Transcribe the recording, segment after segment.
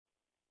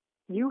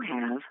You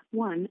have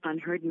one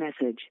unheard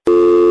message.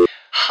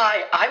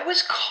 Hi, I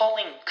was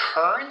calling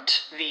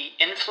Current, the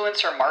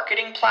influencer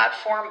marketing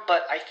platform,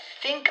 but I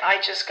think I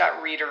just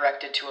got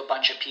redirected to a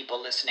bunch of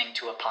people listening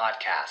to a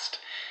podcast.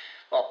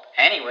 Well,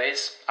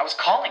 anyways, I was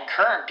calling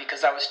Current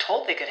because I was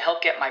told they could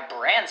help get my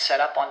brand set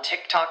up on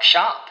TikTok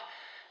Shop,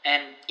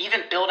 and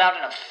even build out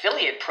an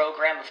affiliate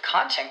program of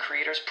content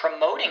creators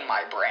promoting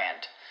my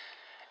brand,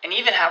 and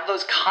even have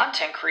those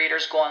content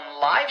creators go on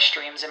live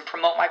streams and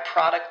promote my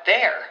product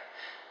there.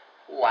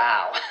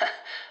 Wow,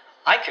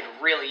 I could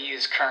really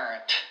use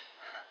Current.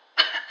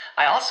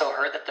 I also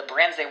heard that the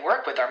brands they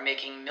work with are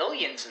making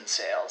millions in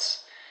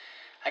sales.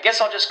 I guess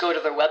I'll just go to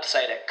their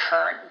website at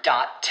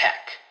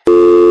current.tech.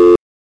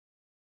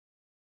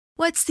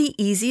 What's the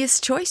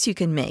easiest choice you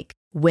can make?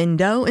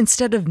 Window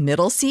instead of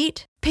middle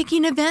seat?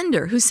 Picking a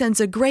vendor who sends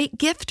a great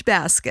gift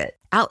basket?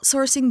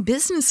 Outsourcing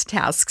business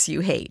tasks you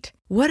hate?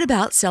 What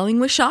about selling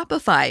with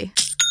Shopify?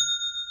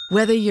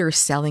 Whether you're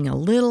selling a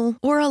little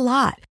or a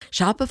lot,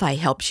 Shopify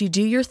helps you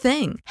do your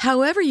thing,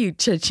 however you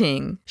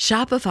cha-ching.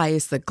 Shopify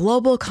is the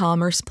global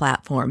commerce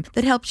platform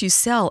that helps you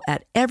sell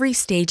at every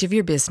stage of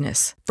your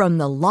business. From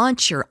the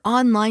launch your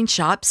online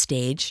shop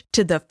stage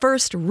to the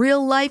first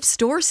real-life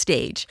store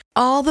stage,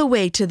 all the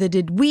way to the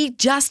did we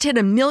just hit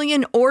 1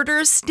 million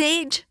orders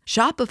stage.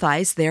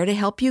 Shopify's there to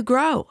help you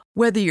grow.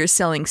 Whether you're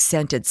selling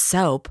scented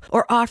soap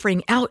or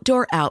offering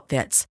outdoor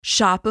outfits,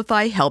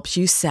 Shopify helps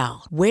you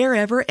sell.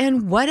 Wherever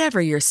and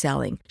whatever you're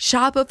selling,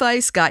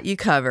 Shopify's got you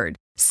covered.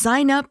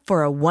 Sign up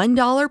for a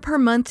 $1 per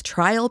month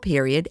trial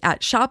period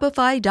at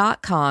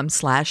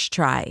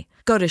shopify.com/try.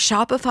 Go to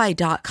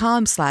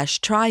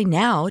shopify.com/try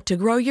now to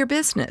grow your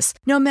business,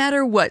 no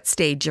matter what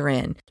stage you're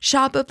in.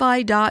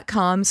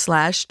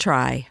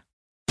 Shopify.com/try.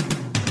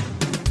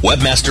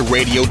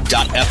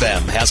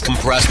 Webmasterradio.fm has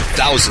compressed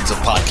thousands of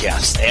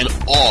podcasts and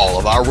all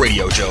of our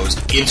radio shows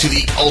into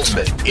the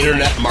ultimate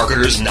internet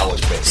marketer's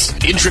knowledge base.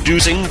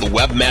 Introducing the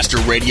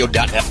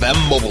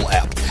Webmasterradio.fm mobile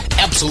app.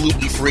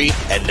 Absolutely free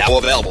and now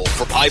available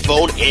for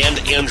iPhone and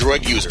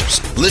Android users.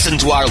 Listen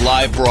to our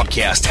live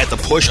broadcast at the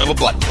push of a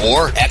button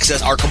or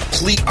access our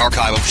complete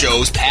archive of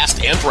shows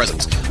past and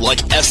present like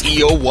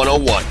SEO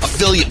 101,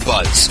 Affiliate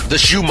Buzz, The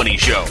Shoe Money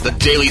Show, The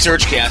Daily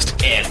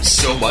Searchcast, and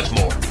so much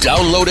more.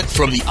 Download it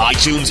from the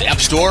iTunes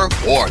App Store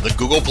or the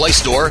Google Play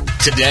Store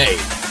today.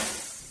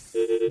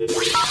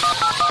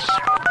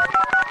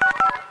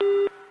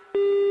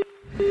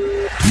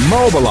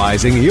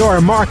 Mobilizing your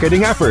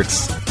marketing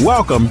efforts.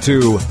 Welcome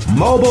to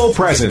Mobile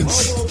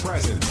Presence.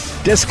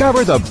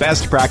 Discover the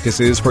best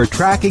practices for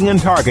tracking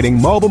and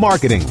targeting mobile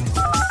marketing.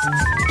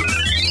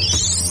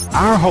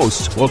 Our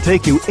hosts will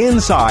take you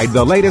inside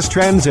the latest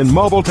trends in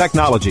mobile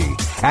technology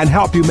and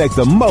help you make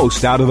the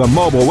most out of the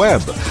mobile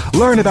web.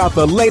 Learn about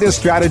the latest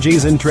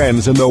strategies and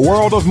trends in the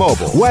world of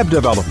mobile, web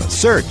development,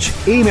 search,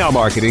 email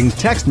marketing,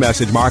 text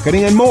message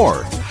marketing, and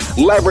more.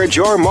 Leverage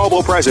your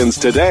mobile presence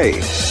today.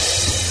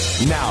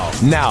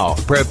 Now,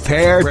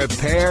 prepare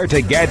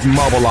to get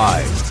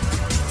mobilized.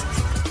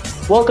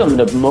 Welcome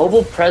to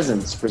Mobile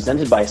Presence,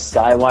 presented by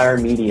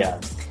Skywire Media.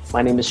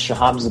 My name is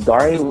Shahab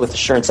Zagari with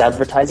Assurance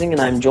Advertising,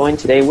 and I'm joined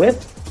today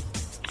with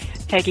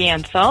Peggy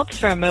Ann Saltz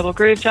from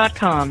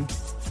MobileGroove.com.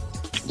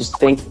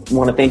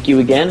 Want to thank you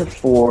again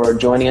for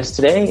joining us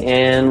today,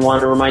 and want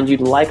to remind you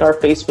to like our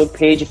Facebook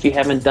page if you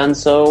haven't done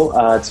so.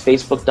 It's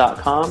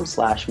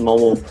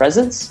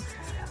facebook.com/mobilepresence.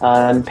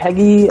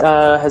 Peggy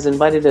has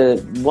invited a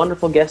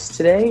wonderful guest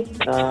today.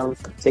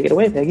 Take it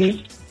away,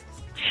 Peggy.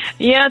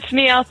 Yeah, it's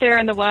me out there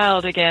in the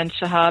wild again,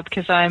 Shahab,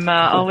 because I'm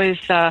always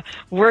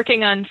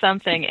working on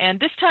something. And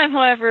this time,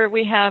 however,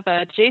 we have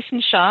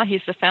Jason Shaw.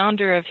 He's the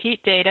founder of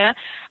Heat Data.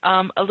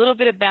 A little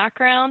bit of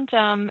background.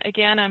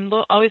 Again, I'm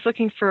always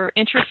looking for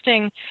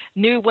interesting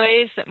new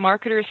ways that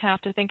marketers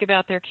have to think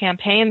about their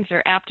campaigns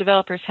or app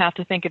developers have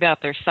to think about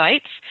their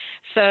sites.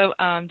 So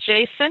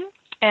Jason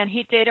and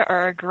Heat Data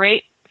are a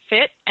great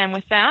fit. And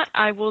with that,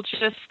 I will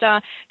just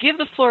give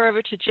the floor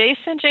over to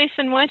Jason.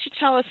 Jason, why don't you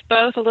tell us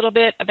both a little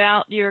bit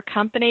about your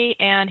company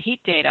and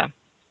Heat Data?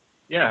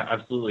 Yeah,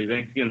 absolutely.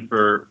 Thanks again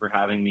for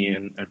having me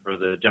and for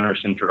the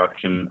generous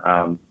introduction.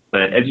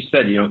 But as you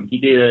said,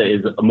 Heat Data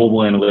is a mobile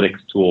analytics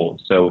tool.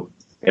 So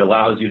it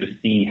allows you to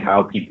see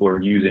how people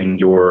are using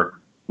your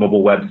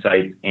mobile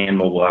websites and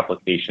mobile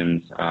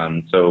applications.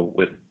 So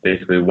with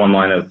basically one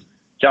line of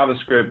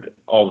JavaScript,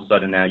 all of a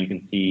sudden now you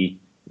can see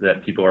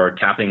that people are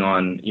tapping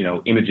on,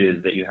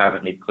 images that you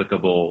haven't made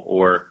clickable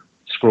or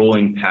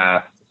scrolling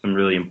past some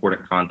really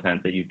important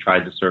content that you've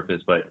tried to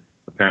surface, but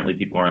apparently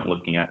people aren't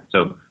looking at.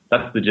 So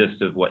that's the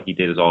gist of what Heat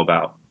Data is all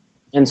about.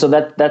 And so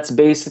that's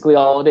basically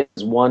all it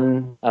is,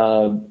 one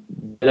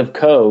bit of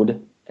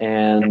code,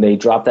 and they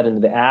drop that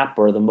into the app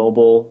or the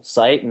mobile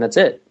site, and that's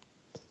it.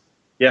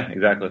 Yeah,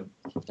 exactly.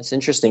 That's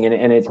interesting,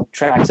 and it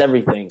tracks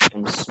everything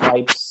from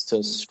swipes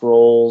to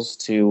scrolls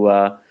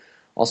to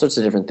all sorts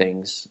of different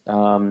things.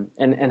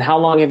 And how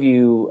long have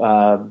you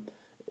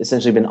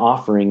essentially been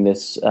offering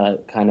this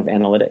kind of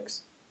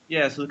analytics?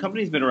 Yeah, so the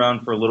company's been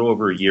around for a little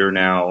over a year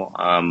now.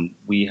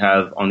 We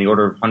have on the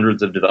order of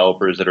hundreds of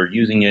developers that are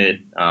using it.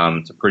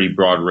 It's a pretty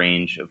broad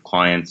range of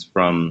clients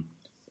from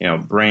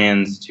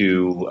brands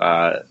to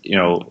a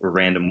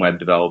random web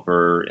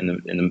developer in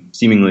the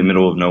seemingly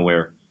middle of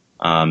nowhere.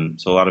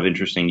 So a lot of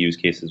interesting use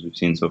cases we've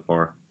seen so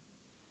far.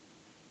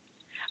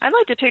 I'd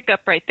like to pick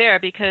up right there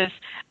because,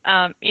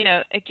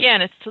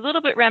 again, it's a little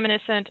bit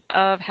reminiscent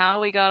of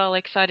how we got all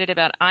excited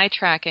about eye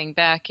tracking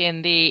back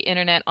in the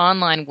internet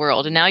online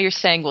world. And now you're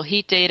saying, well,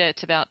 Heat Data,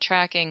 it's about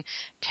tracking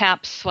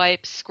taps,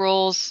 swipes,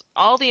 scrolls,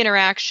 all the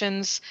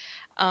interactions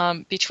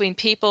between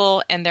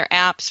people and their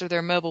apps or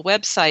their mobile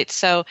websites.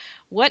 So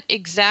what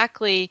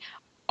exactly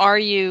are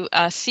you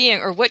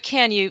seeing, or what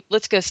can you,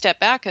 let's go step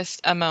back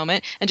a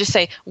moment and just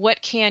say,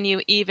 what can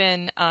you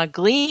even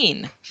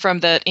glean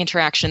from the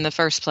interaction in the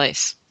first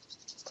place?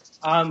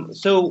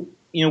 So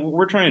what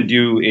we're trying to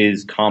do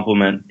is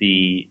complement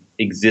the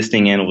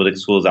existing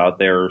analytics tools out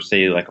there,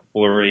 say like a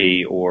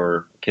Flurry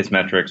or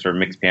Kissmetrics or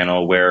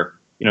Mixpanel, where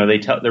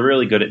they're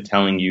really good at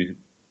telling you,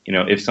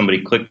 if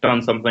somebody clicked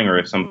on something or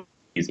if somebody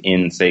is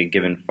in, say, a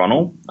given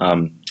funnel,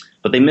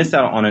 but they miss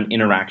out on an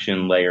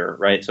interaction layer,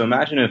 right? So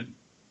imagine if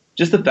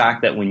just the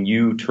fact that when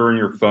you turn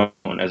your phone,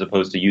 as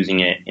opposed to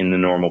using it in the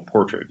normal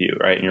portrait view,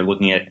 right, and you're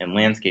looking at it in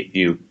landscape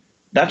view,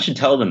 that should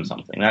tell them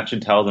something. That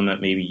should tell them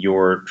that maybe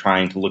you're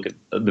trying to look at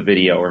the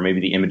video, or maybe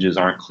the images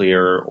aren't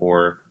clear,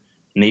 or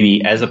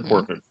maybe as a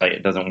portrait site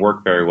it doesn't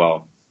work very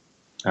well.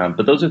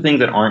 But those are things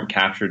that aren't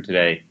captured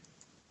today.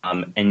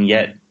 And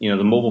yet,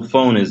 the mobile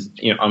phone is,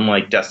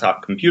 unlike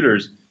desktop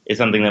computers, is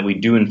something that we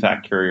do in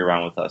fact carry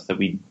around with us, that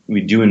we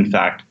do in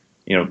fact,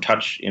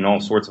 touch in all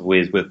sorts of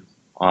ways with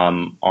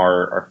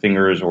our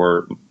fingers,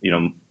 or,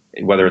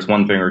 whether it's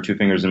one finger or two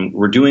fingers, and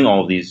we're doing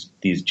all of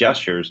these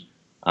gestures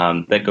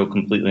that go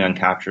completely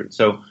uncaptured.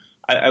 So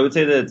I would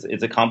say that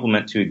it's a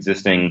complement to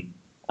existing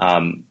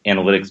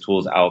analytics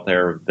tools out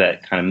there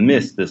that kind of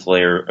miss this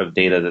layer of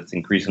data that's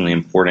increasingly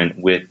important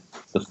with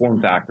the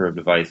form factor of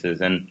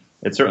devices. And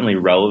it's certainly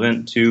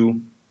relevant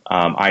to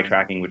eye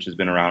tracking, which has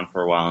been around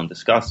for a while and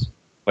discussed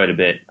quite a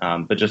bit.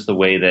 But just the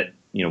way that,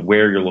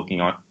 where you're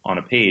looking on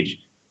a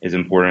page is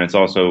important. It's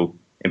also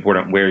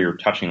important where you're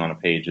touching on a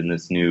page in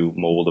this new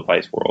mobile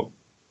device world.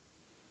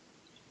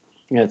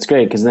 Yeah, it's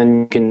great because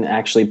then you can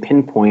actually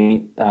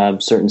pinpoint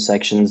certain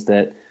sections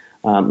that,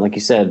 like you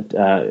said,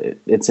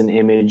 it's an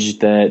image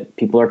that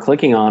people are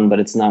clicking on, but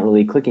it's not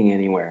really clicking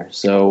anywhere.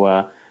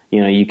 So,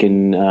 you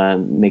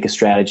can make a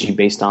strategy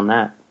based on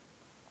that.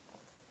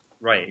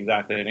 Right,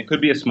 exactly. And it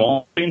could be a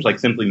small change, like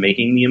simply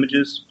making the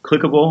images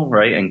clickable,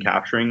 right, and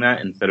capturing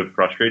that instead of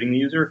frustrating the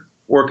user.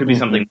 Or it could be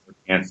something more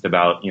advanced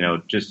about,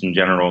 just in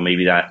general,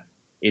 maybe that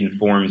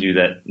informs you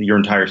that your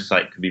entire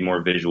site could be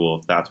more visual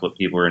if that's what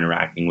people are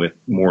interacting with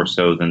more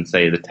so than,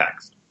 say, the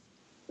text.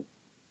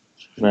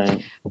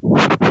 Right.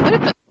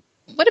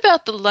 What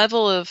about the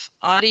level of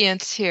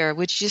audience here?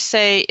 Would you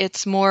say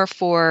it's more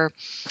for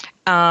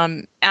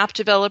app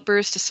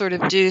developers to sort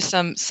of do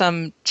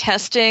some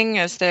testing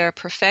as they're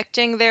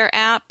perfecting their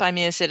app? I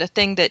mean, is it a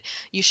thing that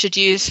you should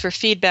use for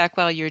feedback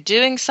while you're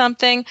doing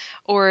something,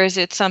 or is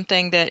it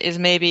something that is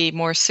maybe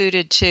more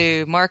suited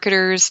to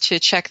marketers to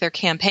check their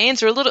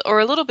campaigns, or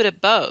a little bit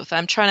of both?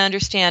 I'm trying to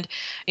understand,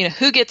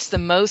 who gets the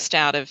most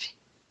out of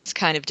this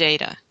kind of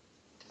data.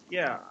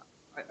 Yeah,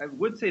 I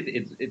would say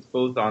that it's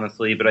both,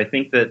 honestly, but I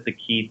think that the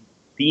key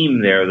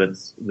theme there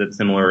that's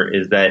similar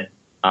is that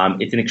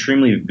it's an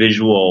extremely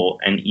visual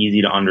and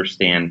easy to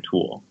understand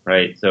tool,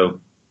 right?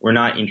 So we're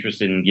not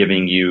interested in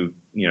giving you,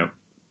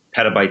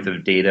 petabytes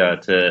of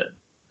data to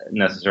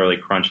necessarily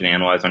crunch and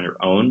analyze on your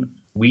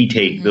own. We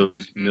take those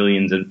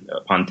millions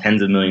upon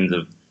tens of millions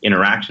of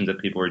interactions that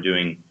people are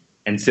doing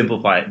and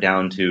simplify it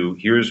down to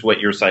here's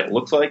what your site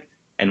looks like,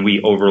 and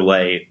we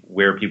overlay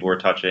where people are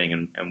touching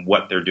and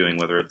what they're doing,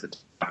 whether it's a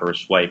tap or a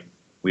swipe.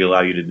 We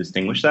allow you to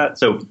distinguish that.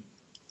 So,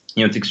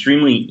 it's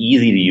extremely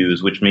easy to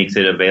use, which makes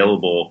it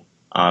available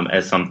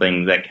as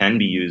something that can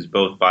be used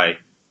both by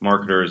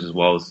marketers as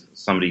well as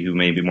somebody who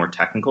may be more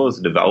technical as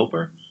a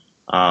developer.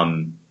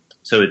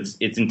 So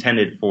it's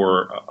intended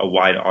for a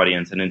wide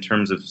audience. And in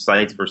terms of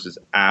sites versus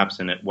apps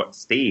and at what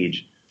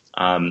stage,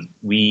 so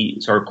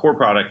our core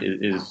product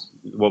is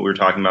what we were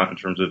talking about in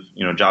terms of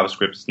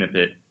JavaScript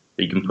snippet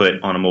that you can put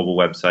on a mobile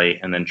website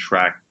and then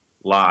track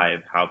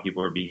live how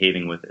people are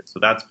behaving with it. So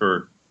that's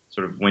for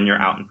sort of when you're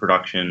out in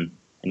production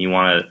and you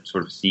want to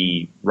sort of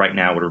see right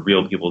now what are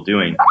real people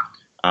doing.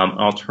 An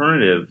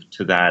alternative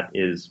to that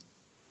is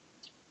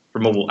for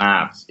mobile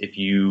apps. If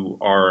you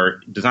are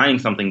designing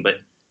something,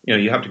 but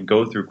you have to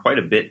go through quite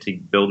a bit to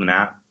build an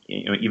app,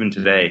 even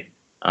today.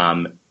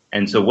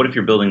 And so, what if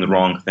you're building the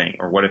wrong thing,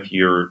 or what if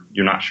you're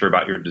not sure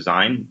about your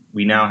design?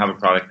 We now have a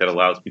product that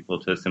allows people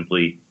to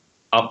simply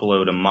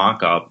upload a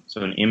mock-up,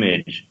 so an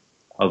image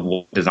of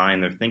what design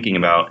they're thinking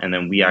about, and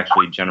then we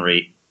actually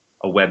generate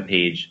a web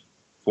page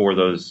for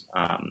those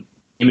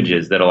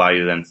images that allow you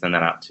to then send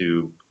that out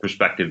to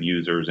prospective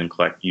users and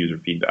collect user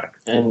feedback.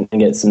 And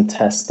get some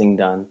testing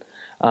done.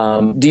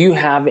 Do you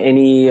have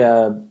any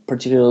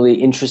particularly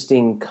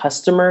interesting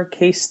customer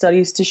case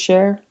studies to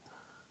share?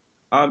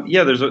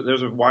 Yeah, there's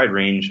a wide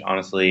range,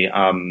 honestly.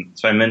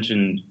 So I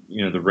mentioned,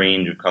 the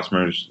range of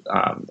customers,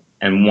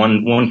 and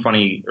one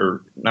funny,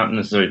 or not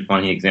necessarily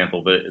funny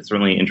example, but it's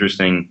certainly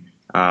interesting,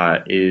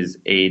 is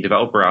a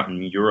developer out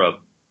in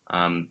Europe.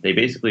 They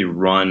basically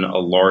run a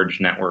large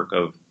network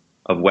of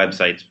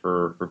websites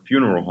for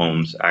funeral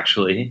homes,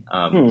 actually.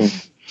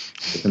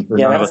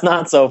 Yeah, that's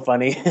not so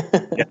funny. Yeah,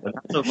 that's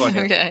not so funny.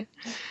 Okay.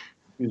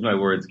 Use my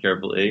words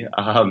carefully.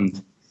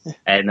 It's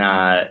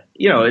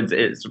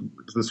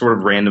the sort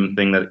of random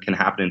thing that can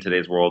happen in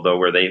today's world, though,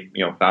 where they,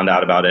 found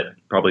out about it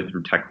probably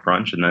through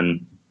TechCrunch and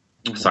then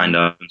signed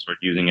up and started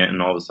using it.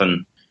 And all of a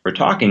sudden we're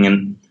talking.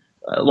 And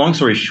long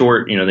story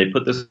short, they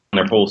put this on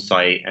their whole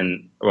site,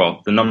 and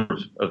the number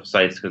of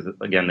sites, because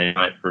again, they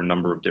buy it for a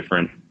number of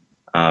different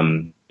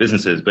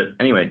businesses. But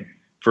anyway,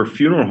 for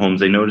funeral homes,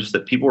 they noticed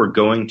that people were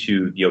going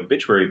to the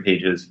obituary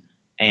pages,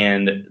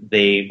 and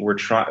they were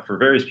for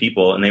various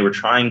people, and they were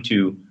trying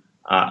to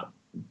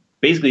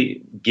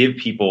basically give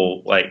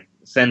people, like,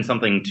 send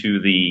something to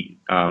the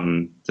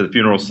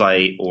funeral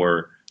site,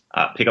 or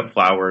pick up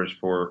flowers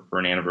for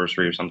an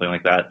anniversary or something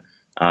like that.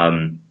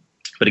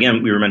 But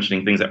again, we were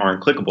mentioning things that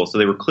aren't clickable. So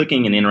they were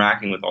clicking and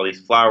interacting with all these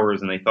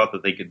flowers, and they thought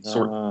that they could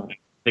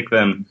pick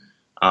them.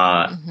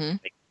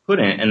 They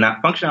couldn't. And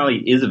that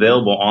functionality is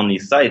available on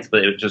these sites,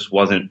 but it just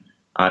wasn't.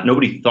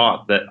 Nobody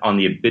thought that on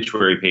the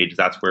obituary page,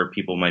 that's where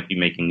people might be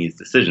making these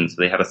decisions.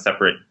 So they had a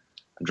separate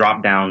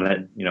drop down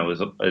that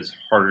is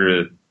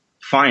harder to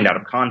find out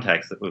of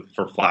context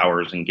for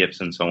flowers and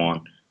gifts and so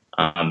on.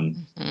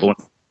 But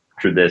once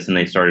after this, and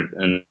they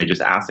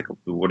just asked,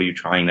 what are you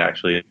trying to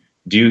actually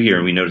do here?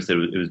 And we noticed that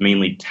it was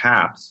mainly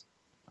taps,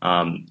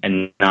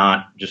 and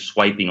not just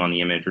swiping on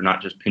the image, or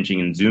not just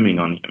pinching and zooming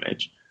on the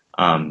image.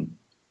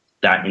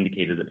 That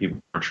indicated that people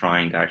were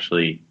trying to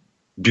actually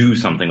do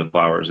something with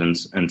flowers.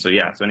 And so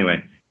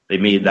anyway, they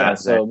made that. Yeah,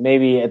 so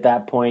maybe at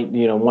that point,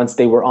 once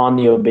they were on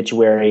the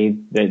obituary,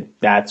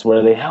 that's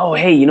where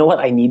hey, you know what?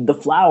 I need the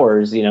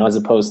flowers, as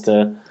opposed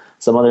to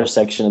some other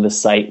section of the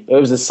site. It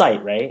was a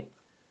site, right?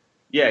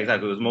 Yeah,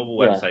 exactly. It was a mobile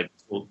website.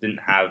 People didn't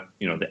have,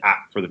 the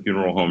app for the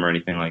funeral home or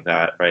anything like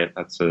that, right?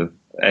 That's an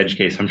edge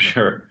case, I'm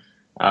sure.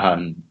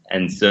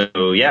 And so,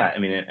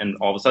 and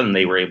all of a sudden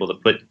they were able to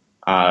put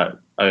a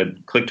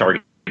click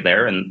target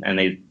there, and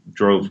they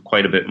drove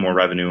quite a bit more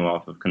revenue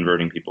off of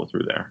converting people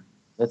through there.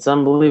 That's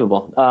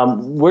unbelievable.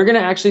 We're going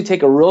to actually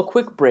take a real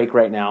quick break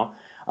right now.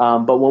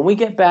 But when we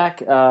get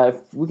back,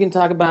 if we can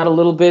talk about a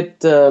little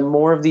bit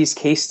more of these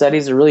case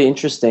studies are really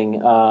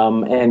interesting,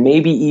 and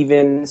maybe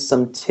even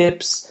some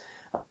tips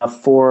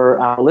for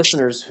our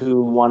listeners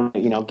who want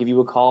to, give you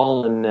a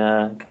call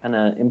and kind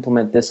of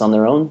implement this on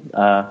their own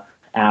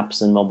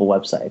apps and mobile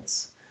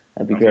websites.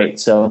 That'd be great.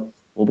 So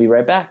we'll be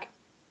right back.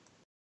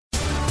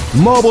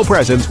 Mobile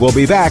Presence will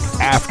be back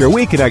after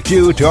we connect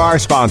you to our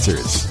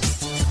sponsors.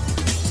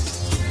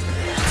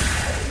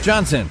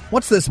 Johnson,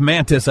 what's this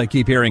Mantis I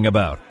keep hearing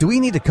about? Do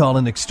we need to call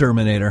an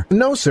exterminator?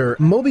 No, sir.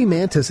 Moby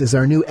Mantis is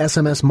our new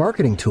SMS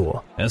marketing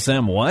tool.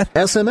 SM what?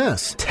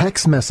 SMS,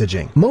 text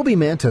messaging. Moby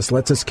Mantis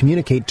lets us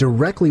communicate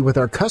directly with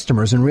our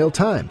customers in real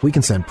time. We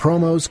can send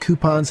promos,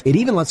 coupons. It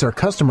even lets our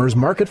customers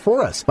market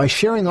for us by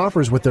sharing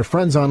offers with their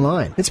friends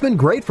online. It's been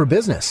great for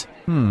business.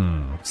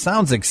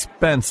 Sounds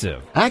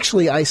expensive.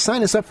 Actually, I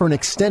signed us up for an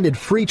extended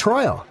free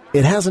trial.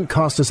 It hasn't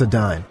cost us a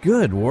dime.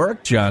 Good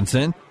work,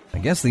 Johnson. I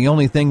guess the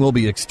only thing we'll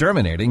be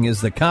exterminating is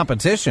the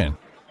competition.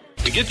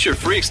 To get your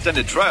free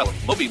extended trial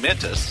of Moby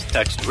Mantis,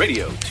 text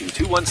radio to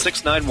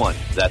 21691.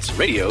 That's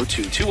radio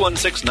to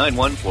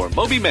 21691 for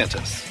Moby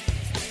Mantis.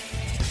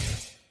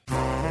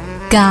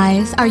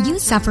 Guys, are you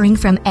suffering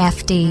from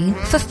FD,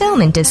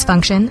 fulfillment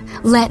dysfunction?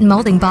 Let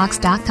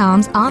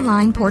MoldingBox.com's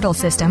online portal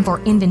system for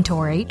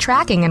inventory,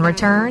 tracking, and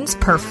returns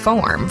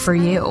perform for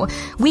you.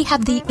 We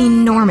have the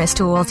enormous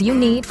tools you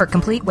need for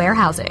complete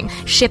warehousing,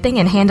 shipping,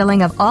 and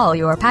handling of all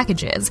your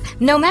packages,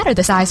 no matter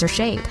the size or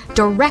shape,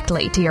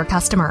 directly to your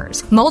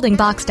customers.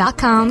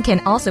 MoldingBox.com can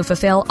also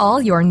fulfill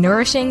all your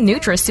nourishing,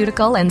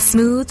 nutraceutical, and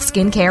smooth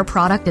skincare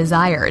product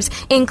desires,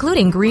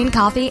 including green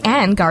coffee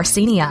and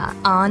Garcinia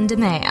on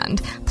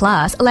demand.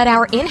 Plus, let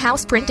our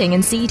in-house printing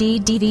and CD,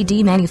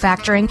 DVD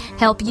manufacturing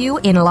help you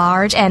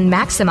enlarge and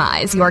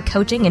maximize your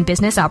coaching and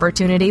business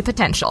opportunity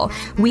potential.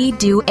 We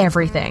do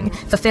everything.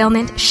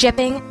 Fulfillment,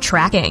 shipping,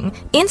 tracking,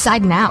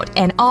 inside and out,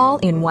 and all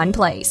in one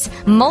place.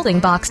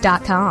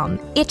 MoldingBox.com.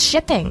 It's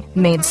shipping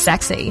made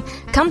sexy.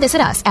 Come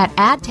visit us at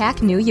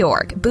AdTech New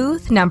York,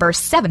 booth number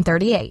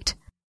 738.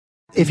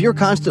 If you're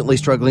constantly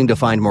struggling to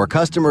find more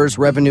customers,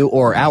 revenue,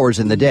 or hours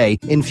in the day,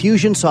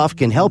 Infusionsoft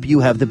can help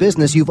you have the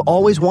business you've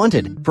always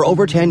wanted. For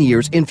over 10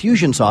 years,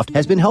 Infusionsoft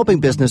has been helping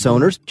business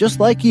owners, just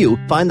like you,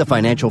 find the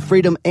financial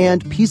freedom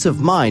and peace of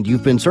mind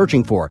you've been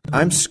searching for.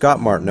 I'm Scott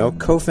Martineau,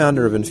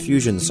 co-founder of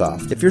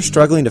Infusionsoft. If you're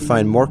struggling to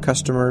find more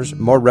customers,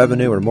 more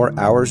revenue, or more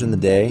hours in the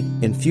day,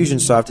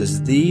 Infusionsoft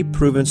is the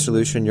proven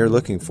solution you're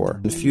looking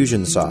for.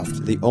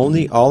 Infusionsoft, the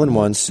only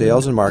all-in-one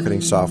sales and marketing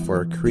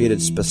software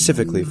created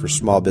specifically for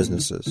small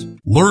businesses.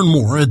 Learn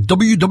more at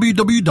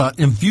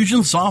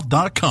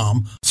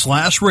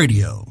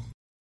www.infusionsoft.com/radio.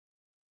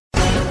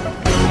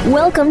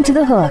 Welcome to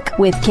The Hook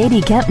with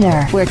Katie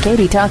Kempner, where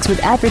Katie talks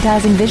with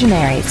advertising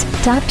visionaries,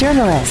 top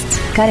journalists,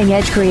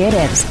 cutting-edge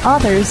creatives,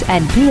 authors,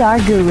 and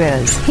PR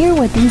gurus. Hear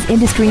what these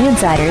industry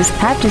insiders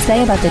have to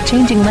say about the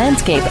changing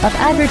landscape of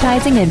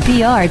advertising and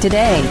PR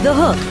today. The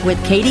Hook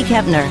with Katie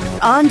Kempner.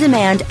 On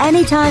demand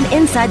anytime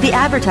inside the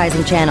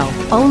advertising channel.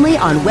 Only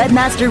on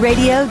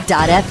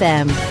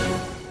webmasterradio.fm.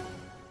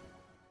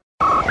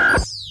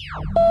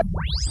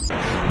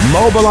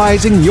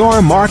 Mobilizing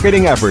your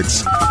marketing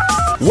efforts.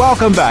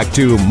 Welcome back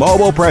to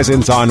Mobile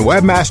Presence on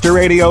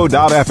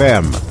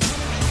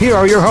webmasterradio.fm. Here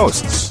are your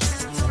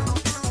hosts.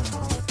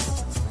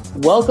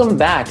 Welcome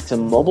back to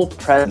Mobile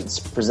Presence,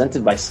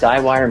 presented by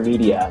Skywire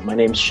Media. My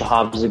name's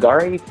Shahab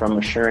Zagari from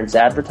Assurance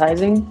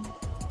Advertising.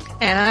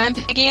 And I'm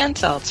Peggy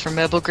Anseltz from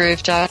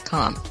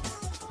MobileGroove.com.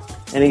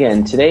 And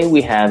again, today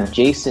we have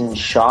Jason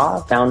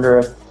Shaw, founder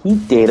of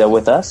Heat Data,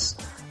 with us.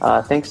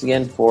 Thanks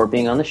again for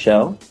being on the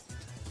show.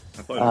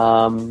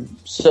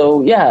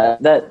 So yeah,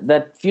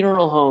 that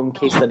funeral home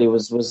case study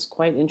was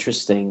quite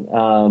interesting.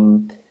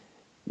 What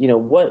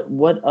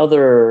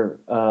other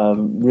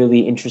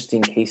really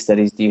interesting case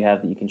studies do you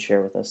have that you can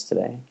share with us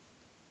today?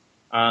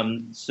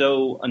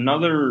 So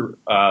another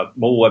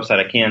mobile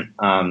website, I can't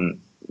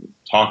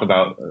talk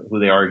about who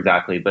they are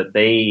exactly, but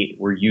they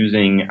were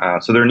using,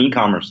 so they're an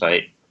e-commerce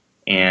site,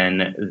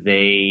 and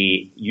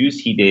they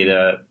used Heat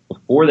Data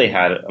before they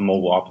had a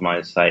mobile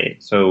optimized site.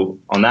 So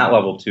on that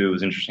level too, it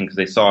was interesting because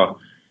they saw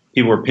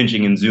people were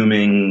pinching and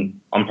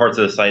zooming on parts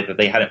of the site that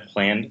they hadn't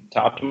planned to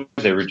optimize.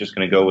 They were just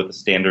going to go with the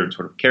standard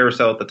sort of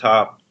carousel at the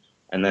top,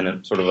 and then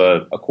a sort of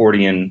a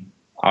accordion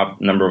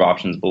number of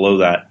options below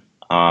that.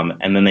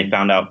 And then they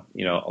found out,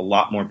 a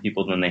lot more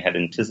people than they had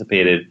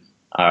anticipated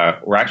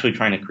were actually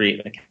trying to create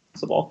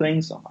accounts of all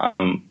things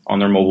on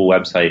their mobile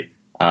website.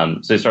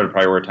 So they started to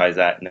prioritize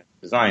that in their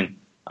design.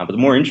 But the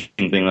more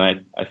interesting thing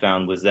that I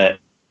found was that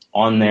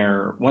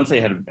once they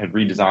had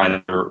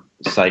redesigned their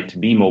site to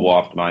be mobile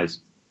optimized,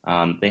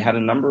 they had a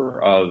number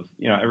of,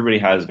 everybody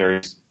has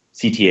various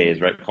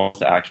CTAs, right, calls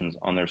to actions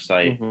on their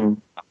site.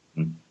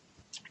 Mm-hmm.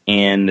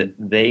 And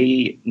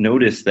they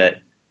noticed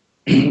that,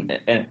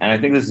 and I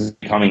think this is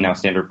becoming now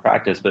standard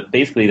practice, but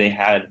basically they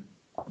had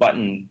a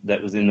button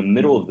that was in the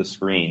middle of the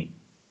screen.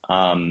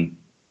 And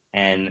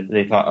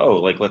they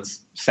thought,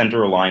 let's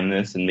center align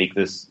this and make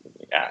this,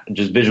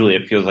 just visually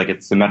it feels like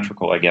it's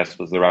symmetrical, I guess,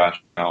 was the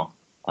rationale.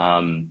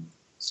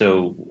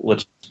 So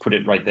let's put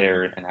it right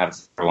there and have a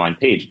center aligned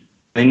page.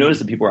 They noticed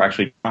that people were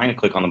actually trying to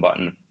click on the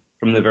button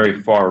from the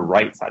very far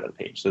right side of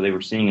the page. So they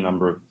were seeing a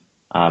number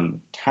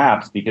of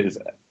taps because,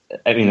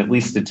 at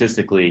least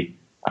statistically,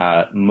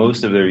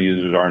 most of their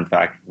users are in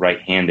fact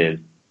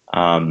right-handed.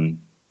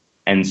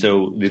 And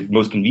so the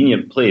most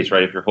convenient place,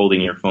 right, if you're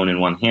holding your phone in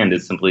one hand,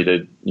 is simply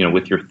to,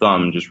 with your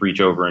thumb, just reach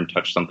over and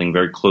touch something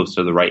very close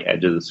to the right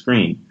edge of the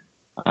screen.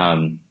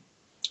 So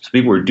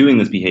people were doing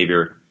this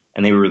behavior,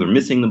 and they were either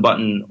missing the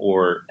button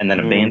and then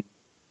abandoning,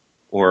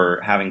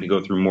 or having to go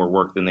through more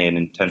work than they had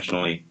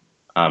intentionally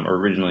or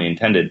originally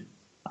intended.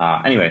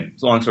 Anyway,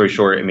 so long story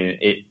short, and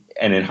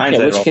in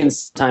hindsight, which can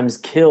sometimes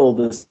kill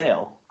the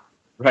sale.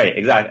 Right,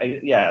 exactly.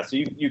 Yeah, so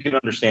you can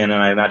understand,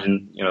 and I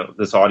imagine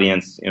this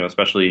audience,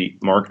 especially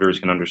marketers,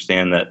 can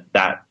understand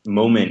that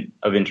moment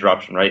of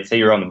interruption. Right, say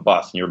you're on the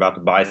bus and you're about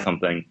to buy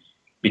something,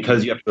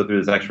 because you have to go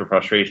through this extra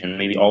frustration.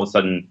 Maybe all of a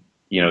sudden,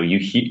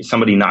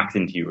 somebody knocks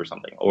into you or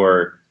something,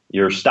 or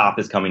your stop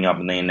is coming up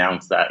and they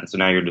announce that, and so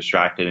now you're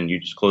distracted and you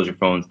just close your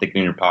phone, stick it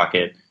in your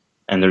pocket,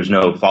 and there's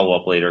no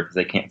follow-up later because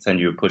they can't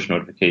send you a push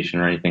notification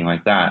or anything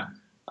like that.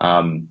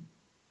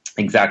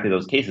 Exactly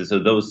those cases. So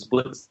those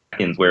split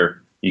seconds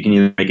where you can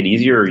either make it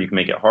easier or you can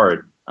make it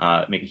hard,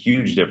 make a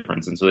huge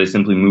difference. And so they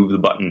simply move the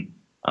button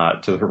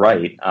to the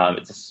right.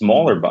 It's a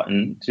smaller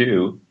button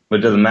too, but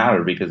it doesn't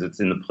matter because it's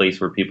in the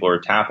place where people are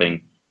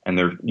tapping, and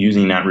they're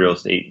using that real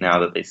estate now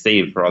that they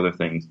saved for other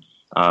things.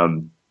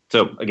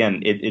 So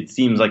again, it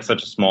seems like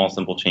such a small,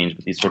 simple change,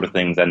 but these sort of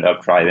things end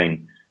up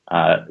driving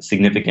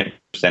significant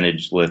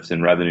percentage lifts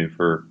in revenue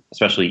for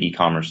especially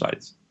e-commerce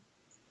sites.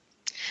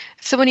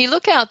 So when you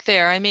look out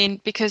there,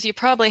 because you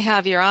probably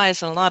have your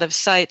eyes on a lot of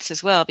sites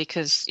as well,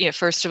 because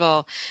first of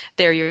all,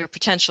 they're your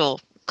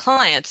potential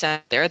clients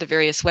out there, the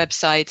various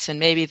websites and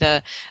maybe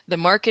the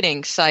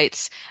marketing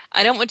sites.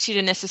 I don't want you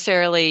to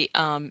necessarily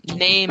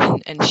name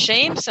and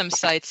shame some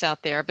sites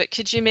out there, but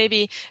could you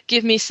maybe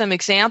give me some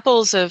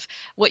examples of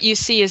what you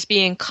see as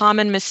being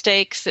common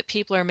mistakes that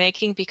people are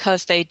making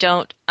because they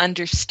don't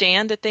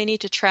understand that they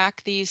need to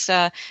track these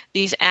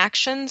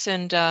actions,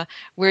 and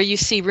where you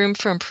see room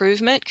for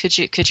improvement? Could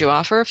you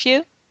offer a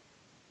few?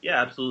 Yeah,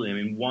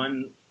 absolutely.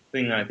 One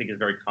thing that I think is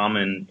very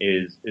common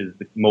is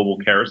the mobile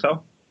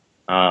carousel.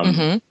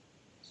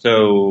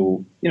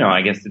 So,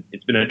 I guess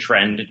it's been a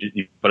trend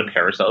to put a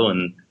carousel,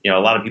 and, a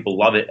lot of people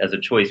love it as a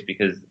choice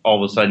because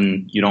all of a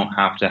sudden you don't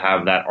have to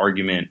have that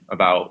argument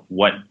about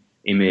what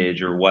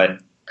image or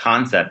what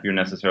concept you're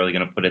necessarily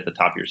going to put at the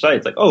top of your site.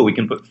 It's like, we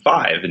can put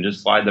 5 and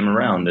just slide them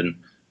around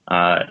and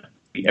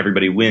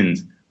everybody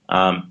wins.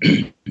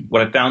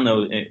 What I found,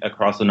 though,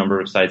 across a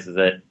number of sites is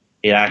that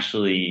it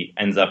actually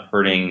ends up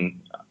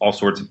hurting all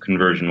sorts of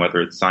conversion,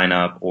 whether it's sign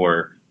up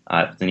or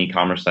if it's an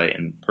e-commerce site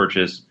and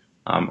purchase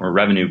or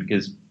revenue.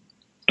 Because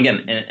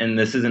again, and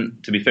this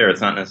isn't, to be fair, it's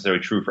not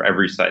necessarily true for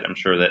every site. I'm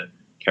sure that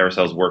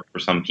carousels work for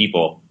some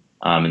people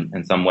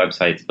and some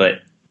websites, but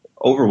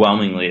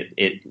overwhelmingly,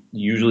 it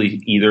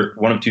usually either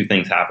one of two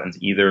things happens.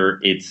 Either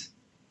it's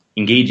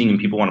engaging and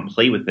people want to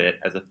play with it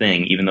as a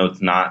thing, even though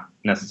it's not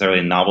necessarily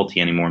a novelty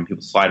anymore, and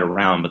people slide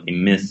around, but they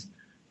miss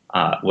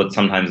what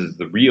sometimes is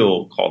the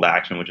real call to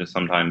action, which is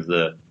sometimes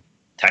the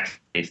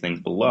text-based things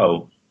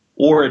below,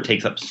 or it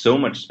takes up so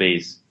much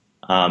space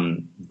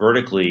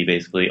vertically,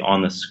 basically,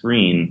 on the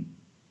screen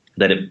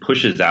that it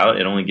pushes out.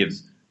 It only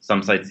gives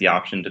some sites the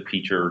option to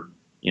feature,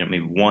 maybe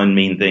one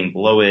main thing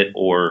below it,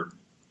 or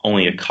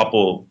only a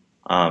couple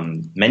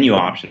menu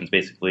options,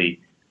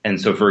 basically.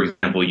 And so, for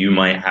example, you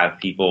might have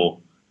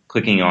people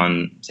clicking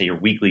on, say, your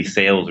weekly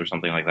sales or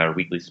something like that, or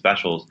weekly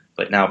specials,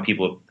 but now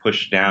people have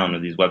pushed down, or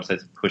these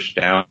websites have pushed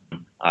down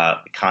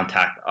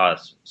contact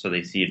us, so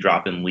they see a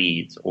drop in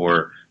leads,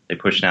 or they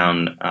push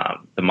down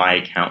the My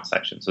Account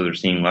section, so they're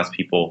seeing less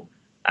people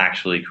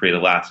actually create a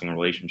lasting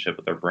relationship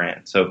with their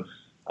brand. So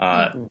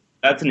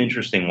that's an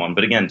interesting one.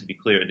 But again, to be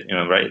clear,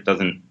 right, it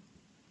doesn't.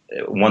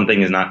 One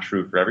thing is not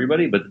true for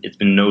everybody, but it's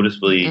been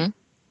noticeably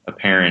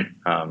apparent,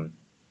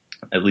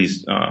 at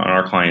least on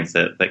our clients,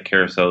 that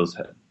carousels,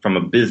 from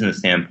a business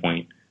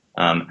standpoint,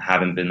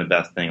 haven't been the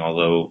best thing,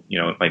 although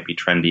it might be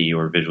trendy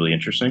or visually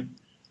interesting.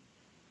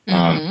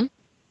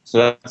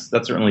 So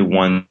that's certainly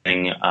one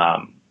thing.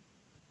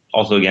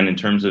 Also, again, in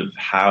terms of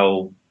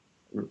how,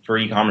 for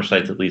e-commerce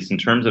sites at least, in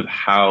terms of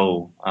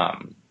how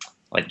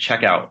like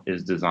checkout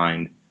is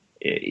designed,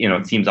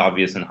 it seems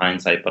obvious in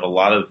hindsight, but a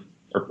lot of,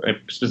 or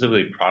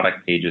specifically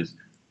product pages,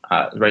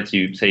 right? So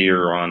you say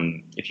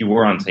if you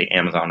were on, say,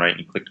 Amazon, right, and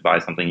you click to buy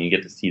something, you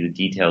get to see the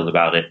details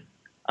about it.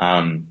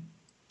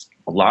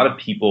 A lot of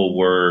people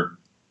were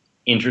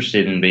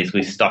interested in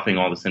basically stuffing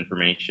all this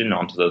information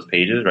onto those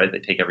pages, right? They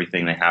take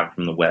everything they have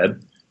from the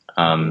web,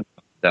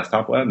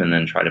 desktop web, and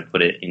then try to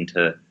put it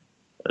into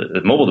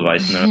a mobile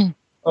device. And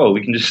then,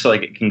 we can just,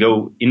 it can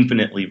go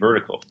infinitely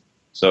vertical.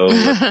 So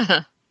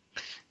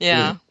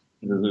yeah,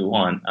 we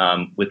want.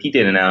 With Heat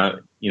Data now,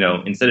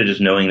 instead of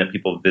just knowing that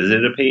people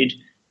visited a page,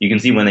 you can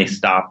see when they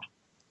stopped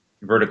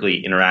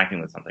vertically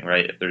interacting with something,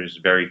 right? If there's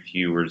very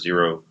few or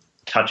zero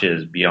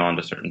touches beyond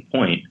a certain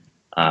point.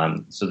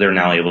 So they're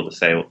now able to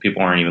say, well,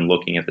 people aren't even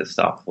looking at this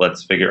stuff.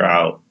 Let's figure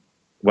out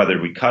whether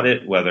we cut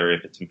it, whether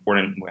if it's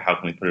important, how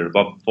can we put it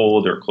above the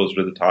fold or closer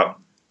to the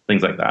top,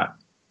 things like that.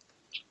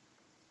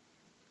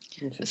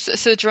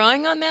 So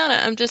drawing on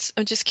that, I'm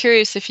just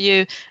curious if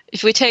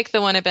we take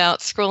the one about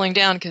scrolling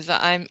down, because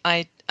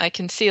I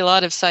can see a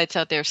lot of sites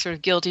out there sort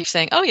of guilty of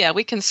saying, oh yeah,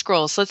 we can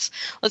scroll. So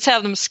let's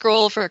have them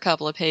scroll for a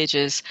couple of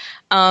pages.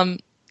 In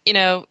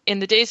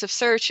the days of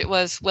search, it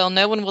was, well,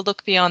 no one will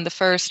look beyond the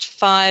first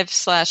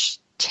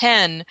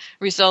 5/10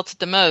 results at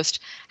the most.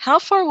 How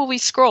far will we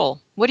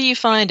scroll? What are you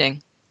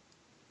finding?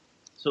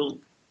 So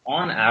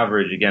on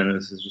average, again,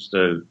 this is just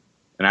an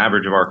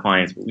average of our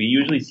clients, but we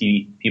usually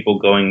see people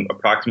going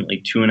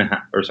approximately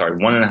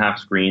 1.5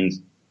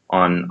 screens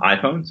on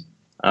iPhones.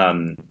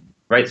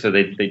 Right, so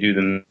they do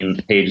the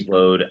main page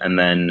load, and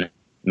then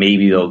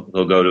maybe they'll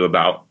go to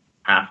about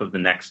half of the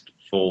next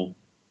full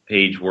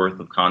page worth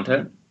of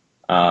content.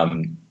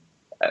 It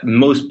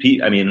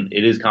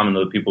is common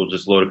though people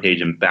just load a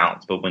page and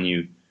bounce, but when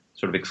you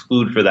sort of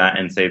exclude for that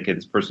and say, okay,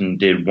 this person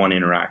did one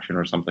interaction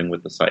or something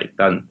with the site,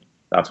 then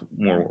that's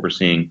more what we're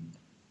seeing.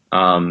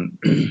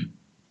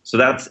 So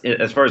that's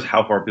as far as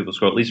how far people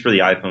scroll, at least for the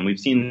iPhone. We've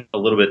seen a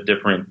little bit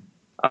different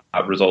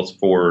results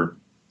for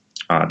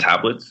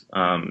tablets.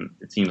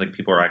 It seems like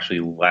people are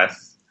actually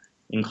less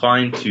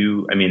inclined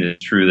to,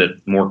 it's true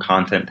that more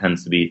content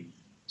tends to be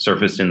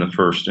surfaced in the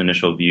first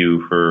initial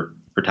view for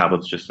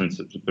tablets, just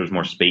since there's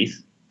more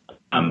space.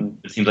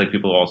 It seems like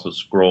people also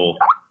scroll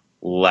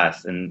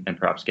less and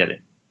perhaps get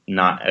it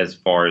not as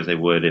far as they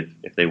would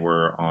if they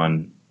were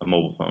on a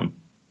mobile phone.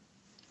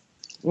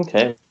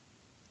 Okay.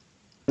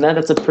 And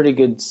that's a pretty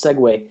good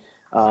segue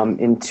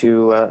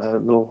into a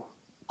little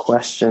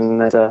question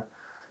that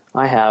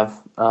I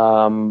have.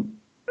 How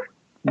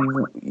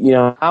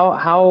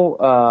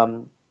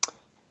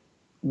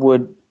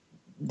would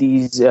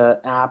these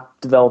app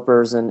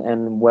developers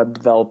and web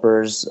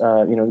developers,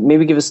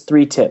 maybe give us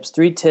three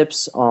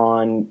tips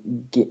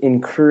on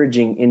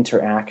encouraging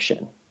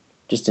interaction,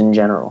 just in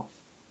general.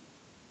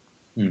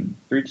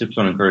 3 tips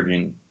on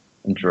encouraging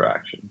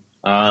interaction.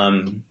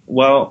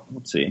 Well,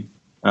 let's see.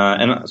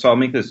 And so I'll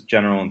make this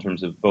general in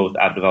terms of both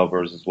app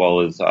developers as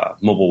well as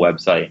mobile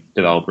website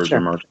developers or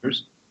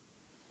marketers.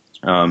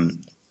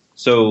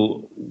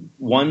 So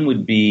one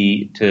would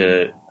be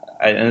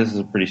and this is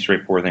a pretty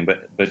straightforward thing,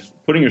 but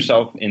putting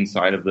yourself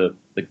inside of the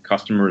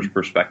customer's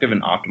perspective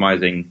and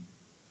optimizing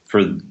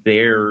for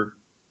their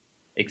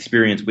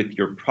experience with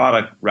your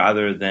product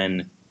rather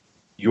than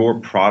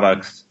your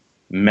product's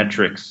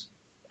metrics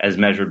as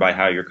measured by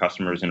how your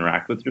customers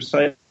interact with your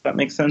site. If that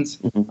makes sense.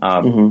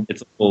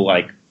 It's a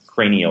little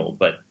cranial,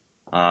 but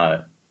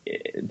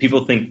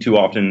people think too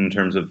often in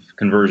terms of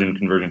conversion,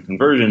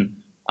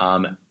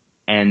 And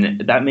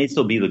that may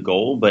still be the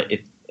goal, but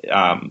if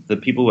the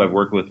people who I've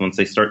worked with, once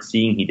they start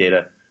seeing heat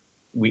data,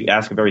 we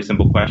ask a very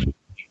simple question.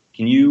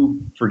 Can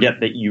you forget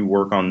that you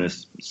work on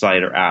this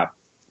site or app?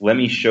 Let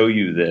me show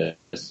you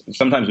this.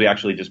 Sometimes we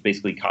actually just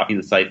basically copy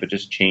the site, but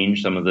just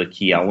change some of the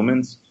key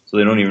elements so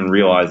they don't even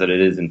realize that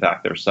it is, in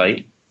fact, their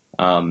site.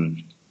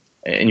 And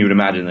you would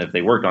imagine that if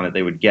they worked on it,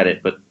 they would get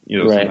it. But,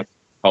 right.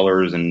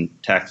 Colors and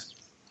text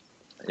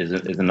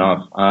is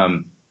enough.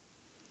 And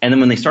then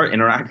when they start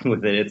interacting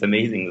with it, it's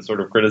amazing the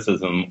sort of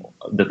criticism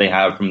that they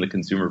have from the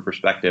consumer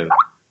perspective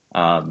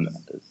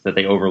that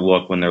they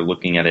overlook when they're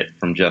looking at it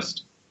from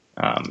just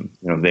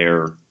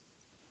their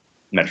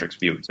metrics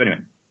view. So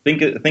anyway,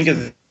 think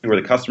as you were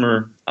the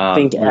customer.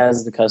 Think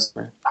as the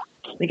customer.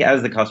 Think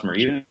as the customer,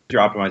 even if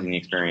you're optimizing the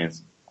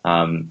experience.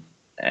 And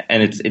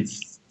it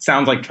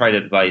sounds like trite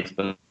advice,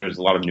 but there's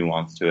a lot of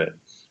nuance to it.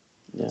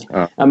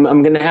 Yeah. I'm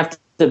going to have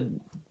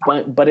to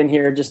butt in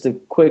here just a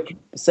quick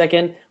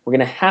second. We're going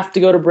to have to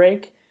go to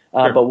break,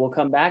 sure. But we'll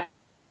come back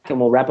and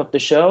we'll wrap up the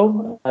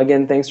show.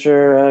 Again, thanks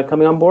for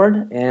coming on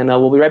board, and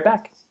we'll be right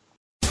back.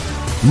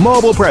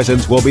 Mobile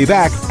Presence will be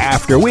back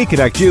after we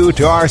connect you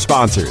to our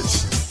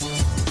sponsors.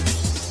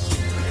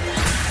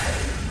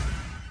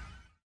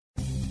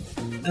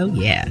 Oh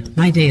yeah,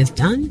 my day is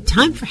done.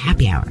 Time for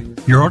happy hour.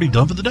 You're already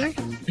done for the day?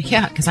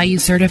 Yeah, because I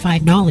use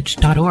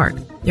CertifiedKnowledge.org.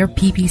 Their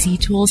PPC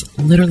tools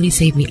literally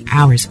save me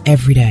hours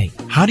every day.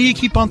 How do you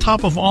keep on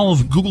top of all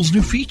of Google's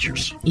new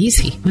features?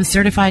 Easy. With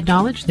Certified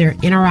Knowledge, their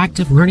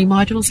interactive learning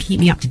modules keep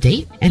me up to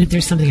date. And if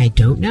there's something I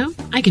don't know,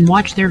 I can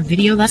watch their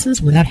video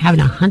lessons without having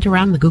to hunt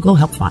around the Google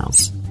Help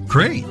files.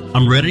 Great.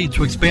 I'm ready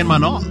to expand my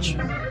knowledge.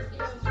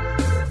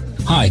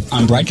 Hi,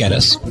 I'm Brad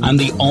Geddes. I'm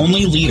the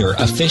only leader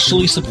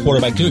officially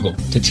supported by Google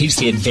to teach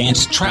the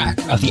advanced track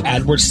of the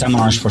AdWords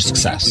Seminars for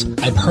Success.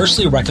 I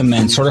personally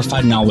recommend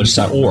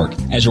CertifiedKnowledge.org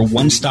as your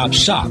one-stop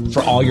shop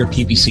for all your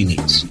PPC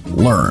needs.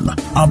 Learn,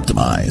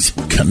 optimize,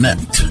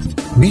 connect.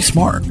 Be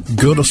smart.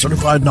 Go to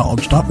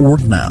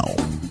CertifiedKnowledge.org now.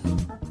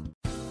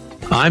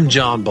 I'm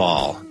John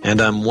Ball, and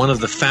I'm one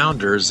of the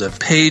founders of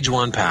Page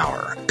One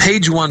Power.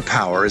 Page One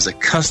Power is a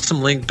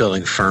custom link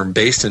building firm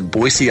based in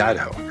Boise,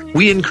 Idaho.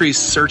 We increase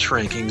search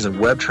rankings and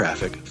web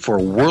traffic for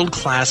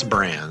world-class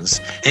brands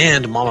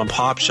and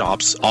mom-and-pop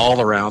shops all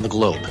around the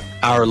globe.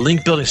 Our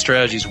link building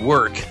strategies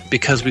work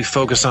because we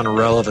focus on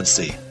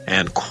relevancy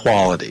and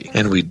quality,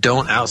 and we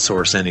don't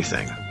outsource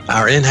anything.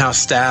 Our in-house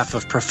staff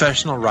of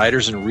professional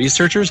writers and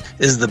researchers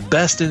is the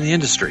best in the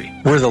industry.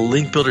 We're the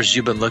link builders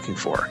you've been looking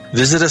for.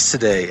 Visit us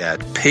today at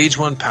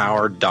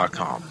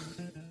pageonepower.com.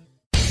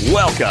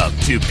 Welcome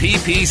to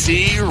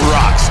PPC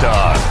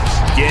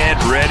Rockstars.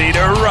 Get ready to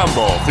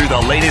rumble through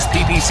the latest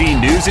PPC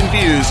news and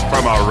views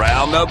from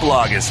around the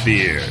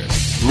blogosphere.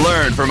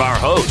 Learn from our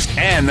host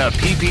and the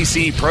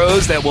PPC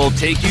pros that will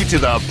take you to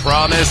the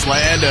promised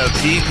land of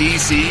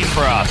PPC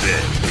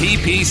profit.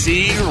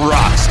 PPC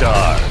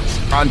Rockstars.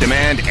 On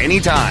demand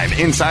anytime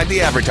inside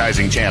the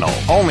advertising channel.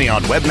 Only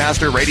on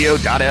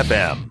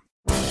webmasterradio.fm.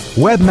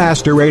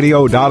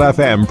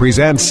 Webmasterradio.fm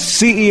presents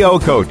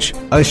CEO Coach,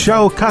 a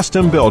show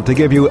custom built to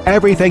give you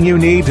everything you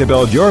need to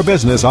build your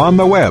business on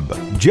the web.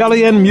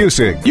 Jillian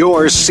Muessig,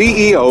 your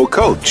CEO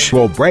Coach,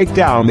 will break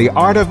down the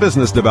art of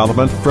business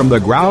development from the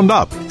ground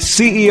up.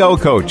 CEO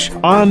Coach,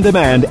 on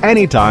demand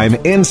anytime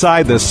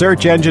inside the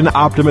Search Engine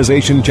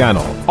Optimization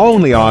channel.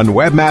 Only on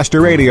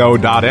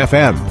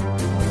Webmasterradio.fm.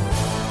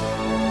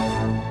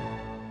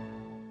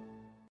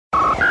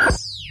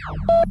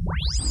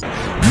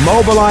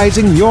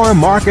 Mobilizing your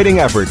marketing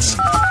efforts.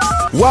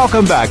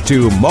 Welcome back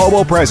to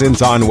Mobile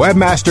Presence on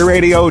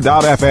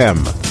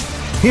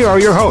WebmasterRadio.fm. Here are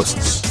your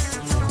hosts.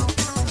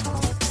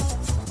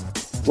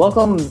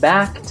 Welcome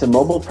back to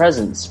Mobile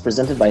Presence,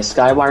 presented by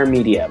Skywire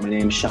Media. My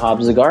name is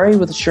Shahab Zagari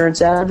with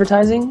Assurance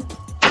Advertising.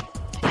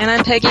 And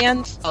I'm Peggy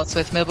Ann Saltz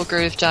with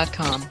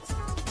MobileGroove.com.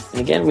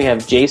 And again, we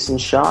have Jason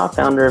Shaw,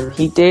 founder of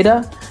Heat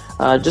Data.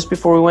 Just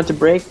before we went to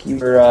break, you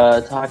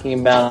were talking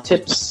about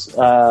tips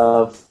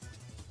of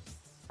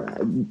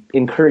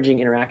encouraging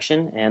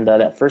interaction, and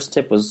that first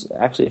tip was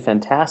actually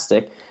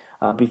fantastic.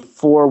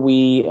 Before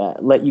we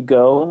let you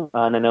go,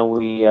 and I know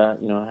we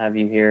have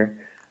you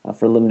here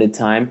for a limited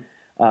time,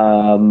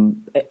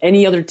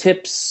 any other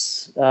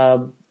tips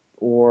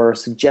or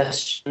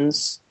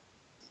suggestions?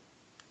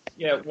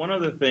 Yeah, one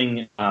other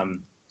thing.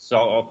 So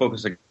I'll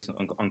focus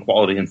on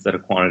quality instead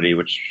of quantity,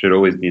 which should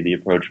always be the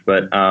approach.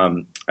 But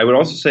I would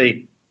also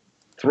say,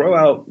 throw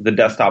out the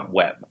desktop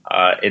web.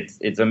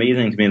 It's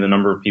amazing to me the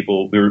number of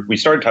people, we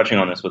started touching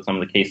on this with some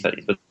of the case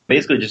studies, but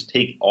basically just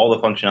take all the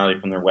functionality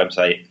from their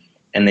website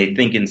and they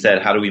think instead,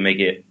 how do we make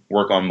it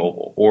work on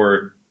mobile?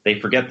 Or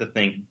they forget to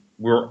think,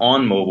 we're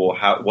on mobile,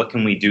 what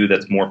can we do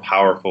that's more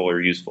powerful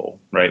or useful,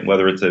 right?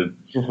 Whether it's a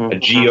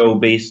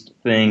geo-based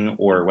thing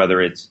or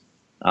whether it's,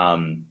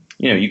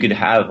 you could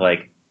have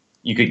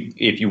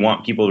if you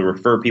want people to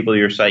refer people to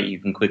your site, you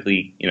can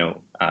quickly,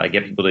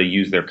 get people to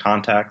use their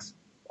contacts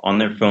on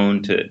their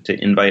phone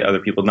to invite other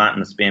people, not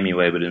in a spammy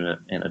way, but in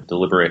a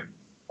deliberate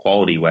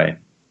quality way.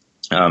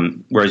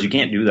 Whereas you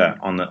can't do that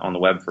on the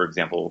web, for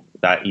example,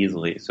 that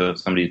easily. So if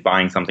somebody's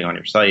buying something on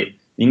your site,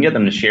 you can get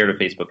them to share to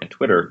Facebook and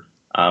Twitter,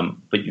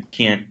 but you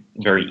can't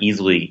very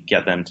easily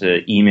get them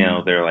to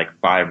email their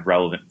 5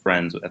 relevant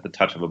friends at the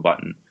touch of a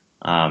button.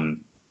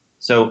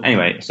 So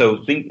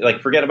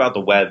think forget about the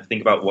web.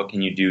 Think about what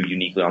can you do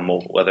uniquely on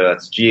mobile, whether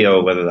that's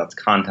geo, whether that's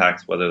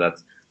contacts, whether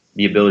that's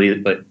the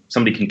ability that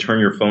somebody can turn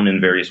your phone in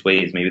various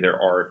ways. Maybe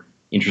there are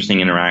interesting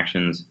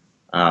interactions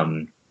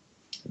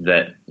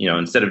that,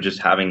 instead of just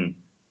having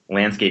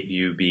landscape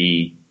view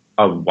be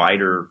a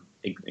wider,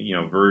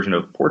 version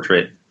of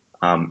portrait,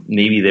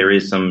 maybe there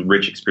is some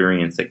rich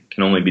experience that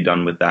can only be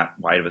done with that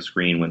wide of a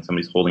screen when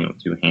somebody's holding it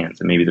with 2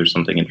 hands, and maybe there's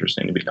something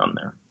interesting to be done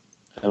there.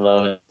 I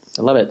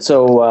love it.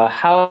 So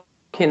how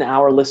can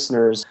our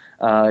listeners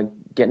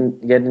get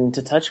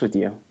into touch with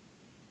you?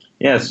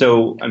 Yeah,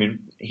 so,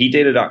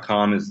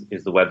 heatdata.com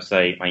is the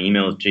website. My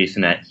email is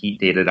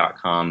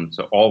jason@heatdata.com.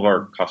 So all of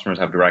our customers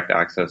have direct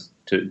access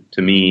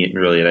to me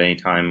really at any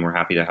time. We're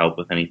happy to help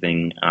with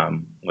anything,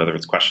 whether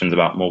it's questions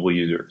about mobile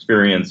user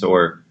experience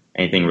or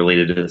anything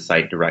related to the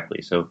site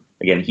directly. So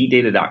again,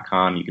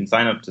 heatdata.com. You can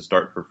sign up to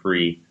start for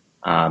free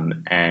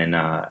and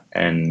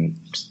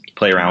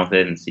play around with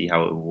it and see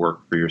how it will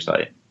work for your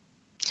site.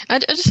 I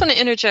just want to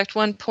interject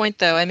one point,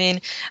 though. I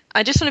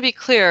just want to be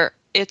clear.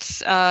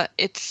 It's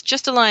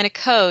just a line of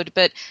code,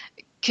 but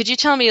could you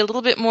tell me a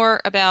little bit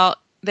more about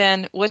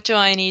then what do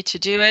I need to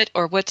do it,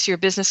 or what's your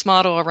business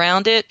model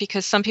around it?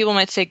 Because some people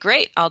might say,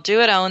 great, I'll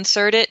do it, I'll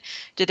insert it.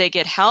 Do they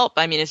get help?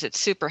 Is it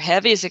super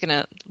heavy? Is it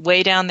going to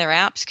weigh down their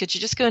apps? Could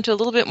you just go into a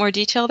little bit more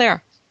detail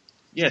there?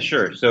 Yeah,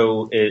 sure.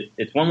 So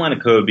it's one line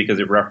of code because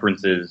it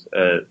references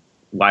a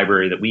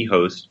library that we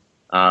host.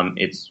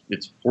 It's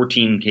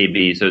 14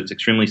 KB, so it's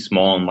extremely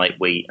small and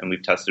lightweight, and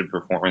we've tested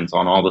performance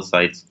on all the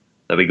sites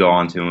that we go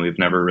on to, and we've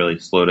never really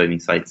slowed any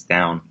sites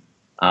down.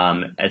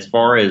 As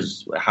far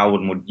as how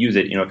one would use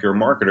it, if you're a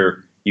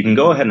marketer, you can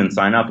go ahead and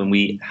sign up, and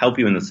we help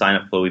you in the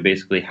sign-up flow. We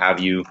basically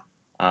have you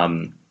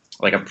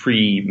like a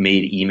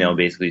pre-made email,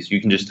 basically, so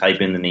you can just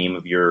type in the name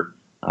of your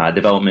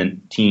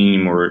development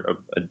team or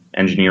an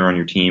engineer on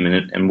your team,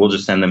 and we'll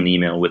just send them an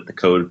email with the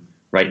code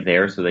right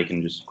there, so they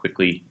can just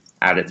quickly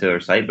add it to their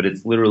site. But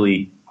it's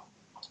literally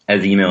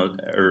as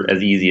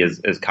easy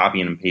as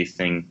copying and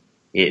pasting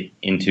it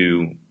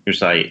into your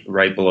site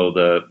right below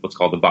what's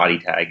called the body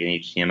tag in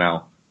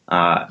HTML.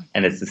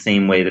 And it's the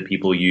same way that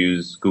people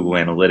use Google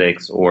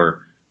Analytics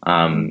or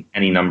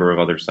any number of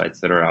other sites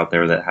that are out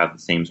there that have the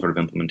same sort of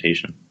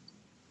implementation.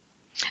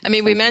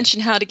 We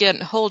mentioned how to get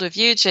a hold of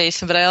you,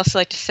 Jason, but I also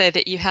like to say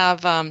that you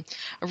have a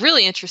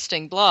really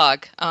interesting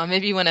blog.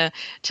 Maybe you want to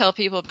tell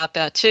people about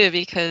that too,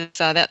 because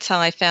that's how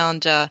I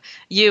found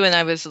you, and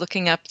I was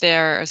looking up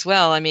there as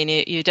well.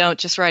 You don't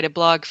just write a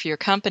blog for your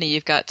company.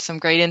 You've got some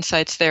great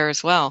insights there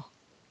as well.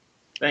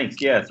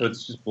 Thanks. Yeah, so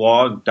it's just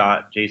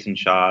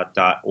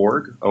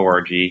blog.jasonshaw.org,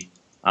 O-R-G.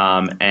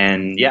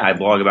 And yeah, I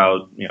blog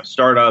about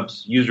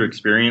startups, user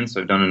experience.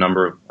 I've done a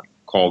number of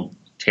called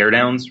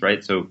teardowns,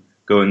 right? So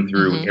going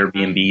through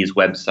Airbnb's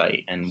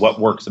website and what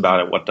works about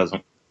it, what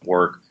doesn't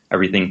work,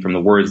 everything from the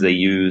words they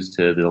use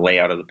to the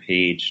layout of the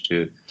page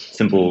to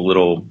simple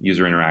little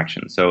user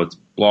interactions. So it's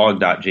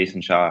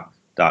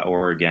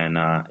blog.jasonshaw.org, and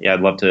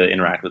I'd love to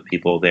interact with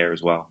people there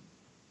as well.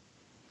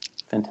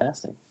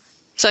 Fantastic.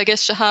 So I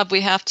guess, Shahab,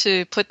 we have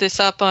to put this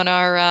up on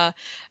our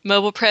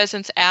mobile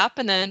presence app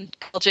and then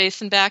call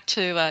Jason back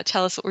to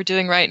tell us what we're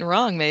doing right and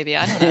wrong, maybe.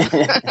 I don't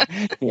know.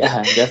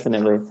 Yeah,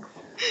 definitely.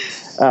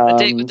 A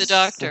date with the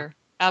doctor.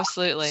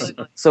 Absolutely.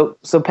 So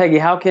Peggy,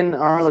 how can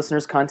our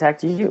listeners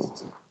contact you?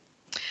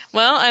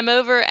 Well, I'm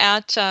over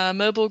at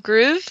Mobile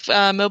Groove,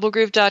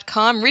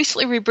 mobilegroove.com.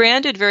 Recently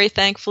rebranded, very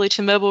thankfully,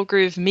 to Mobile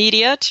Groove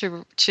Media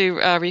to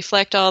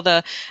reflect all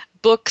the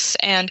books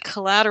and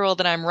collateral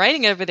that I'm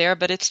writing over there,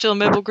 but it's still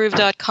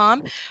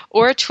mobilegroove.com,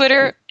 or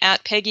Twitter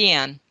at Peggy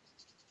Ann.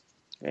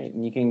 Great.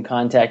 And you can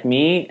contact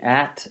me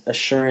at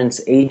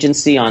Assurance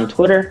Agency on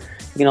Twitter.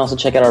 You can also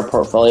check out our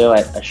portfolio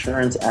at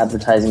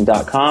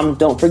assuranceadvertising.com.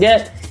 Don't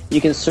forget,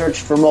 you can search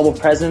for Mobile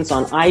Presence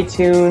on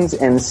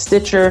iTunes and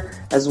Stitcher,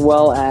 as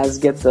well as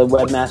get the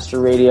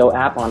Webmaster Radio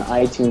app on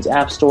iTunes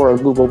App Store or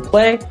Google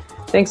Play.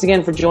 Thanks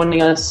again for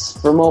joining us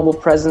for Mobile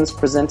Presence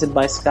presented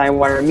by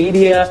Skywire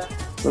Media.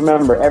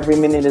 Remember, every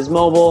minute is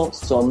mobile,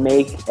 so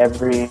make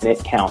every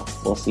minute count.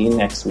 We'll see you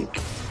next week.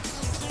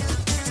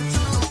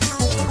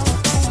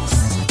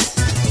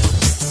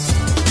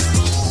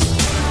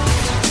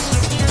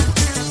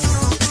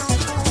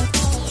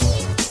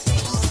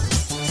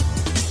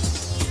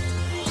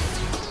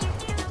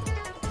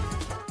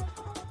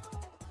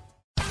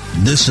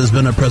 This has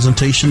been a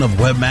presentation of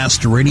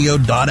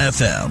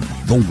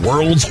WebmasterRadio.fm, the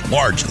world's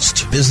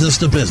largest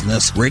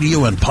business-to-business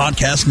radio and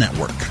podcast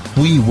network.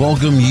 We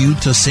welcome you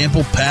to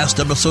sample past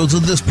episodes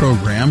of this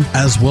program,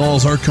 as well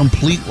as our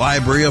complete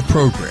library of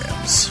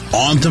programs,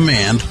 on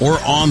demand or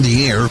on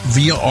the air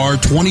via our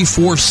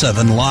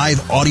 24/7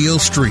 live audio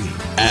stream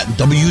at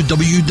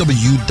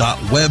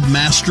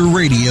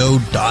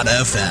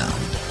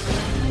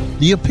www.webmasterradio.fm.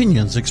 The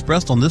opinions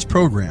expressed on this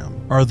program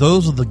are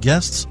those of the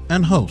guests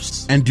and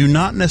hosts and do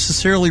not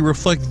necessarily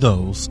reflect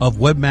those of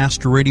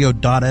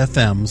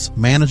WebmasterRadio.fm's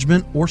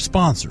management or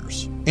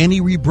sponsors.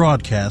 Any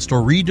rebroadcast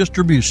or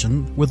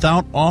redistribution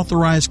without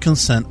authorized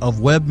consent of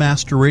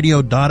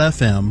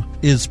WebmasterRadio.fm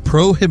is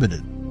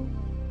prohibited.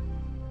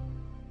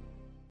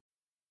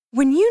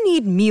 When you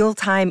need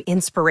mealtime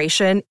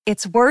inspiration,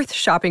 it's worth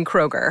shopping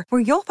Kroger, where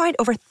you'll find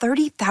over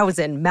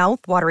 30,000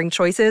 mouth-watering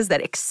choices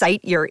that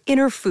excite your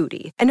inner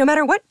foodie. And no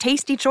matter what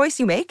tasty choice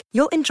you make,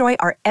 you'll enjoy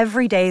our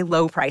everyday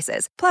low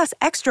prices, plus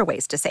extra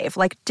ways to save,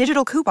 like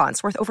digital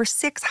coupons worth over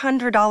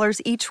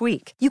 $600 each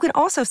week. You can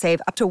also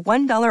save up to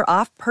 $1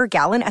 off per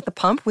gallon at the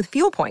pump with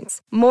fuel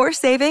points. More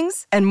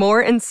savings and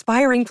more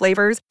inspiring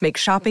flavors make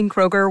shopping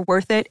Kroger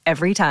worth it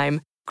every time.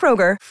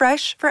 Kroger,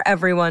 fresh for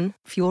everyone.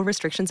 Fuel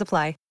restrictions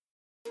apply.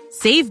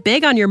 Save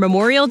big on your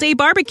Memorial Day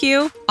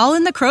barbecue, all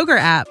in the Kroger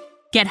app.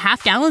 Get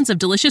half gallons of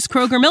delicious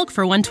Kroger milk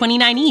for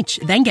 $1.29 each.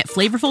 Then get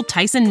flavorful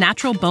Tyson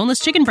natural boneless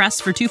chicken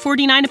breasts for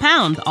 $2.49 a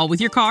pound, all with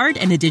your card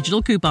and a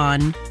digital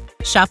coupon.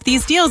 Shop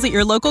these deals at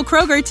your local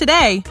Kroger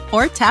today,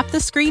 or tap the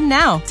screen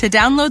now to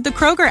download the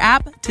Kroger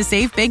app to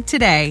save big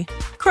today.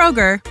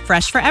 Kroger,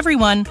 fresh for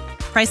everyone.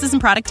 Prices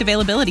and product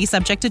availability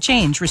subject to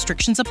change.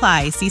 Restrictions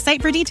apply. See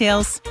site for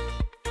details.